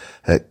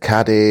 at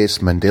Cadiz,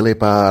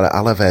 Mendilibar,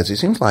 Alaves. It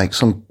seems like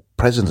some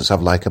presidents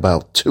have like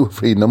about 2 or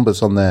 3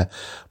 numbers on their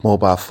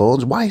mobile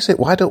phones. Why is it?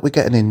 Why don't we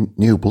get any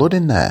new blood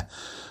in there?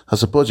 I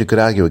suppose you could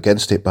argue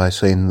against it by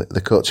saying that the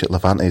coach at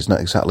Levante is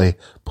not exactly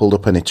pulled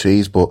up any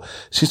trees, but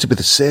it seems to be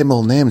the same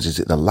old names. Is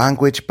it the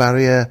language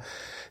barrier?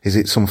 Is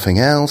it something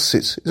else?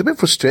 It's a bit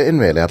frustrating,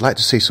 really. I'd like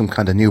to see some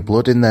kind of new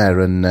blood in there,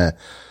 and I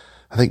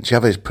think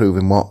Xavi's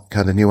proving what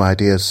kind of new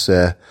ideas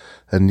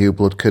and new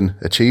blood can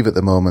achieve at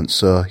the moment.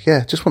 So,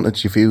 yeah, just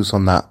wanted your views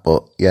on that,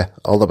 but yeah,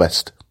 all the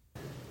best.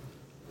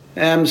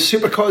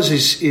 Supercause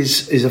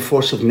is a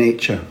force of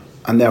nature,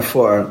 and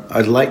therefore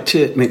I'd like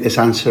to make this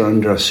answer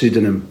under a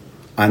pseudonym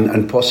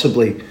and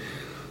possibly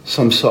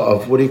some sort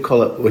of, what do you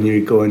call it when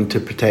you go into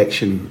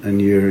protection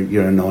and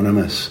you're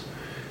anonymous,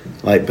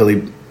 like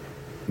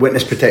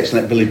witness protection,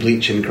 like Billy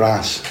Bleach in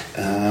Grass.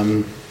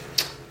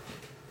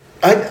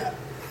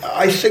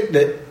 I think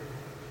that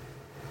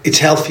it's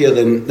healthier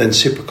than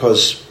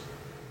Supercause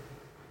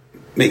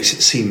makes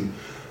it seem.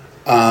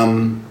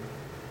 I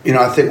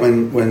think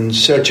when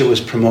Sergio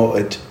was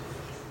promoted,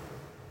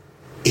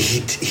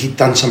 he'd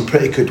done some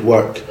pretty good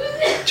work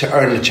to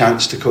earn the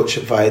chance to coach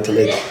at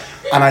Valladolid.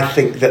 And I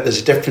think that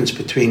there's a difference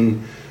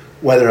between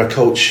whether a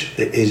coach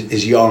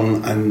is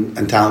young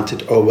and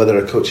talented or whether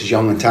a coach is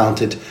young and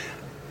talented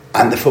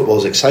and the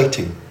football's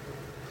exciting.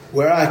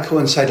 Where I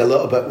coincide a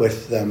little bit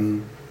with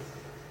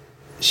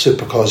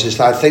Supercause is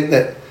that I think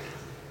that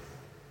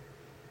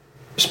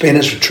Spain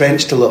has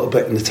retrenched a little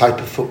bit in the type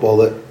of football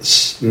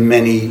that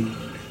many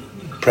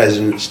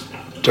presidents,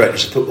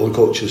 directors of football and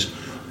coaches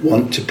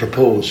want to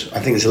propose. I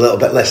think it's a little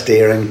bit less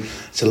daring,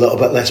 it's a little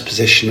bit less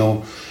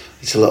positional,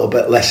 it's a little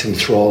bit less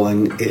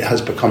enthralling. It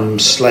has become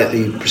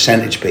slightly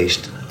percentage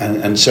based,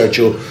 and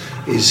Sergio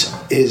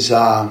is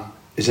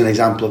an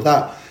example of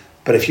that.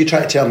 But if you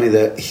try to tell me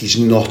that he's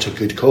not a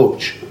good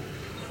coach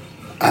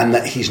and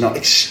that he's not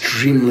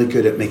extremely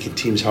good at making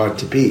teams hard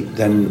to beat,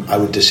 then I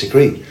would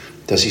disagree.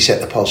 Does he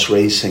set the pulse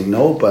racing?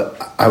 No, but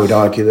I would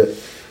argue that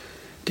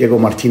Diego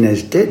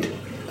Martinez did.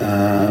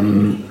 I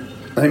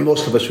think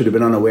most of us would have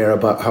been unaware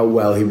about how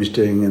well he was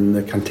doing in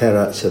the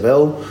Cantera at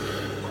Seville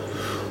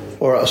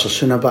or at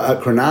Osasuna, but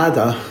at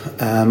Granada,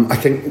 I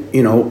think,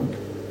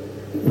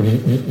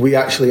 we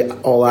actually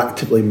all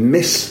actively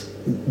miss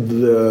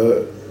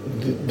the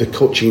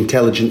coaching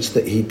intelligence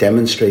that he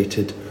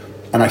demonstrated,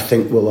 and I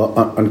think will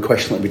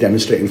unquestionably be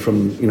demonstrating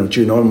from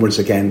June onwards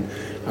again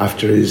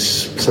after his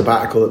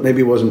sabbatical. That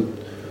maybe it wasn't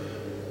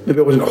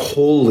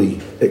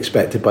wholly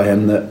expected by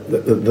him that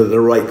the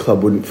right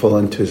club wouldn't fall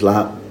into his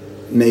lap.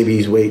 Maybe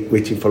he's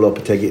waiting for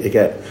Lopetegui to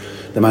get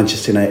the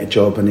Manchester United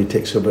job and he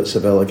takes over at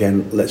Seville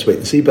again. Let's wait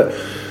and see. But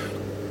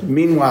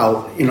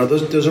meanwhile,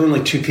 those are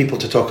only 2 people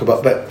to talk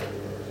about. But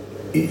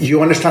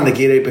you understand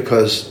Aguirre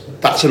because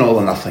that's an all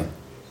or nothing.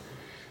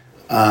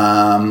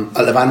 At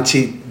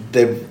Levante,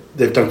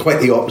 they've done quite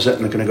the opposite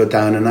and they're going to go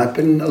down. And I've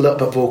been a little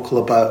bit vocal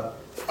about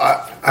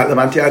at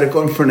Levante. I'd have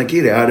gone for an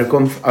Aguirre.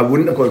 I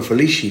wouldn't have gone for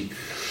Lichy.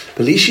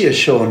 But Lichy has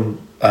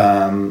shown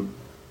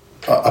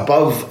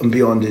above and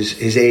beyond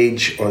his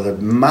age or the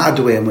mad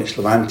way in which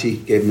Levante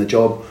gave him the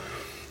job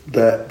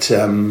that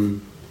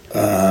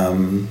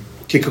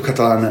Kiko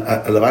Catalan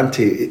at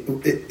Levante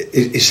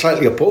is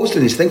slightly opposed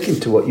in his thinking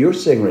to what you're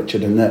saying,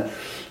 Richard, in that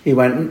he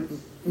went,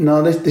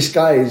 no, this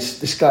guy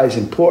is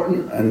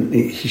important, and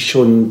he's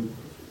shown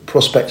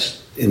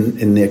prospects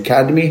in the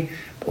academy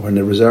or in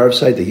the reserve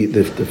side,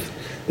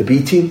 the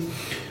B team,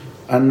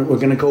 and we're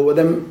going to go with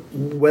him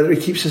whether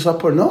he keeps us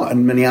up or not.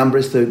 And Mini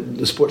Ambris,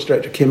 the sports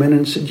director, came in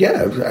and said,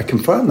 yeah, I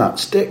confirm that,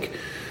 stick.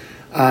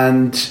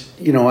 And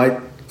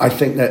I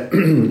think that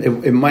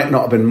it might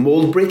not have been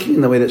mould breaking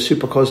in the way that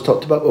Supercause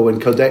talked about, but when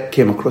Caudete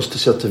came across to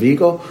Celta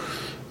Vigo,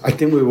 I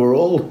think we were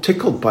all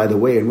tickled by the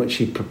way in which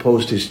he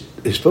proposed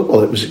his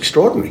football. It was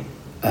extraordinary.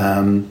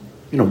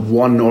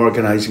 One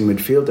organising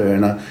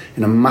midfielder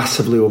in a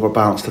massively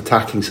overbalanced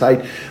attacking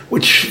side,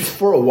 which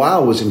for a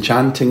while was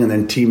enchanting, and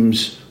then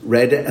teams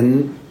read it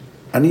and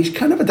he's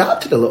kind of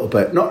adapted a little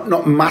bit.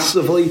 Not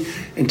massively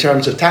in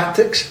terms of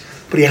tactics,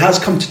 but he has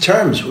come to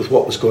terms with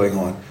what was going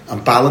on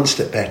and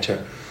balanced it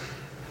better.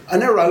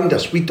 And around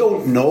us, we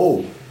don't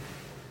know,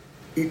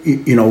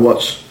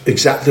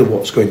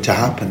 what's going to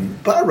happen.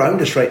 But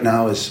around us right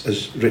now,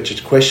 as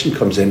Richard's question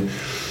comes in,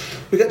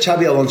 we've got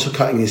Xabi Alonso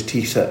cutting his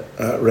teeth at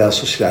Real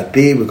Sociedad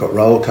B. We've got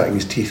Raul cutting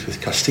his teeth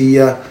with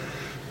Castilla,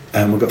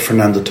 and we've got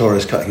Fernando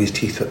Torres cutting his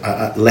teeth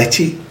at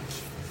Leti.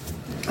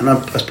 And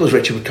I suppose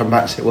Richard would come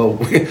back and say, well,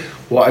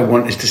 what I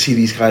want is to see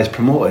these guys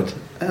promoted.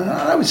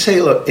 I would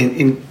say, look,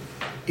 in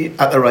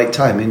at the right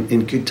time,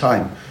 in good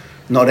time.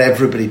 Not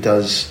everybody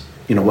does,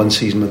 one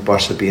season with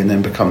Barca B and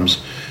then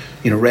becomes,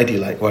 ready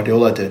like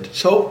Guardiola did.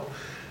 So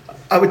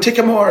I would take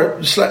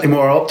a slightly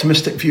more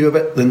optimistic view of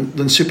it than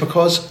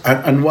Supercause.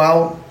 And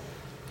while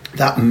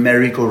that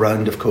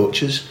merry-go-round of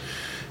coaches,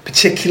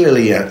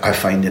 particularly I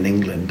find in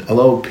England,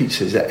 although Pete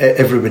says that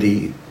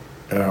everybody,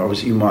 or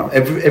was it you, Mark,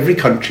 every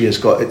country has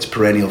got its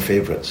perennial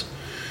favourites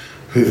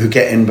who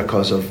get in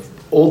because of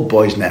old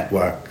boys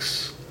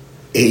networks,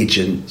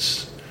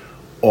 agents,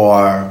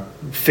 or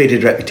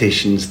faded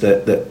reputations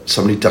that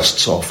somebody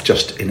dusts off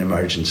just in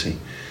emergency.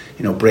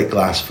 Break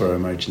glass for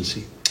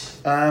emergency.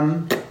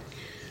 I'm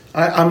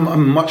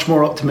much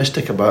more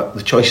optimistic about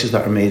the choices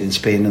that are made in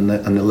Spain and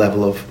the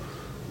level of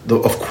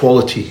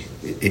quality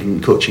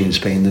in coaching in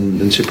Spain than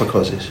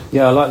Supercos is.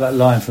 Yeah, I like that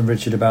line from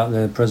Richard about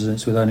the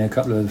presidents with only a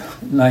couple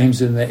of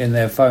names in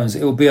their phones.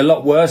 It would be a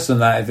lot worse than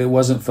that if it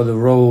wasn't for the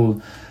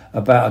rule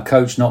about a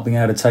coach not being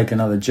able to take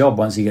another job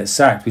once he gets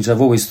sacked, which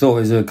I've always thought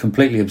is a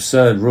completely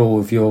absurd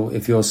rule. If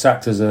you're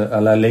sacked as a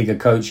La Liga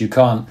coach, you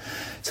can't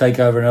take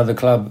over another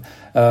club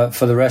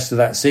for the rest of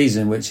that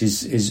season, which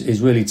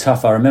is really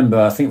tough. I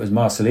remember, I think it was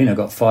Marcelino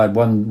got fired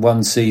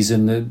one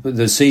season.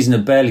 The season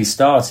had barely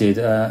started,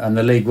 and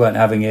the league weren't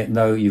having it.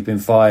 No, you've been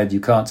fired. You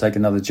can't take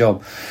another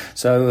job.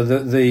 So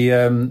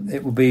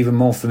it would be even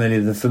more familiar.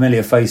 The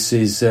familiar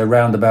faces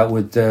roundabout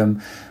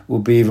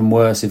would be even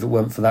worse if it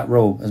weren't for that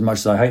rule, as much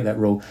as I hate that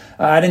rule.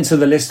 Adding to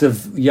the list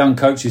of young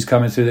coaches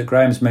coming through that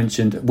Graham's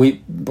mentioned,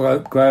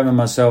 Graham and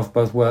myself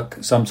both work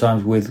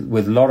sometimes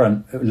with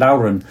Lauren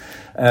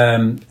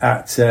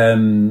at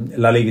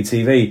La Liga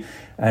TV,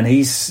 and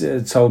he's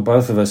told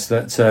both of us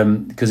that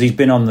because he's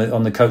been on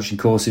the coaching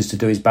courses to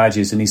do his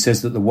badges, and he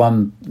says that the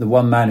one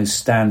man who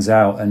stands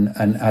out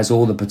and has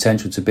all the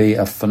potential to be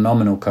a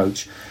phenomenal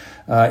coach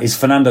is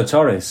Fernando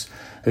Torres,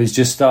 who's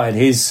just started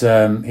his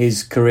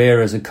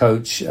career as a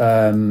coach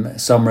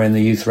somewhere in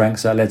the youth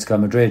ranks at Atletico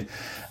Madrid.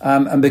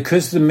 And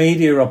because the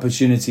media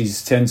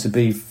opportunities tend to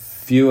be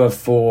fewer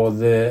for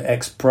the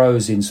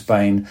ex-pros in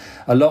Spain,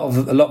 a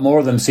lot more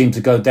of them seem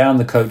to go down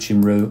the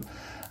coaching route.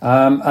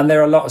 And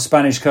there are a lot of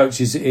Spanish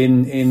coaches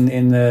in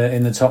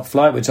the top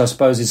flight, which I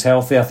suppose is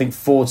healthy. I think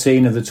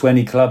 14 of the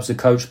 20 clubs are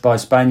coached by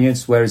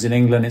Spaniards, whereas in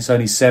England it's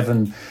only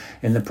 7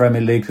 in the Premier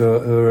League who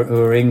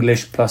are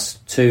English, plus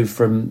 2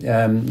 from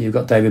you've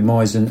got David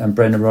Moyes and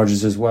Brendan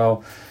Rodgers as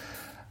well.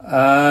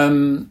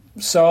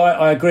 So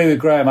I agree with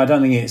Graham. I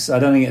don't think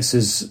it's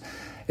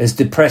as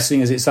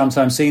depressing as it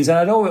sometimes seems. And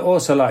I'd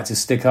also like to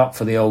stick up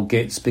for the old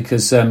gits,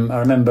 because I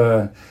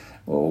remember,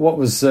 what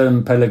was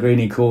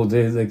Pellegrini called?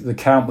 The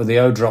count with the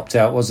O dropped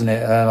out, wasn't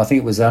it? I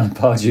think it was Alan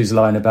Pardew's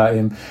line about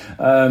him.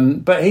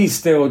 But he's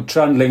still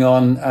trundling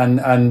on.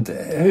 And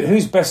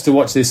who's best to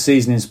watch this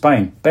season in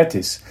Spain?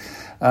 Betis.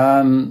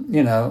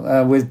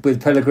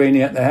 With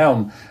Pellegrini at the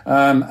helm.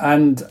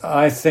 And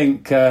I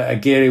think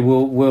Aguirre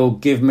will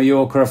give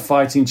Mallorca a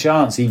fighting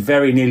chance. He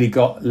very nearly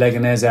got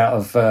Leganés out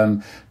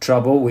of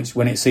trouble, which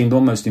when it seemed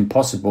almost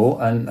impossible,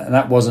 and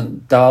that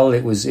wasn't dull.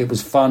 It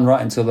was fun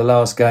right until the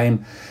last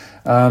game.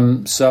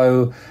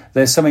 So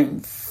there's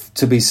something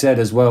to be said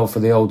as well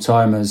for the old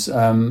timers.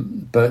 I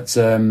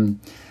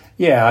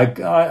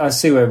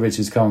see where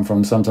Richard's coming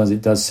from. Sometimes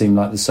it does seem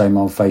like the same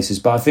old faces,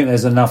 but I think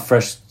there's enough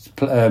fresh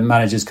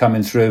managers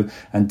coming through,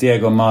 and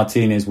Diego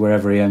Martinez,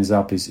 wherever he ends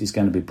up, is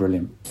going to be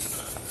brilliant.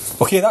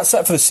 Okay, that's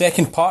it for the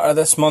second part of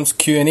this month's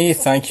Q&A.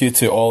 Thank you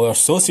to all our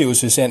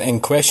socios who sent in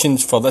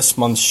questions for this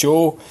month's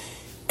show.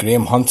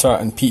 Graham Hunter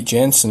and Pete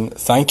Jensen,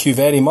 thank you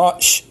very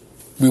much.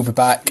 We'll be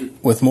back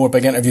with more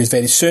big interviews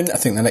very soon. I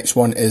think the next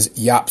one is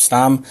Jaap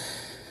Stam.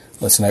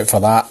 Listen out for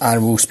that,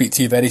 and we'll speak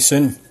to you very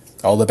soon.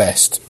 All the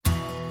best.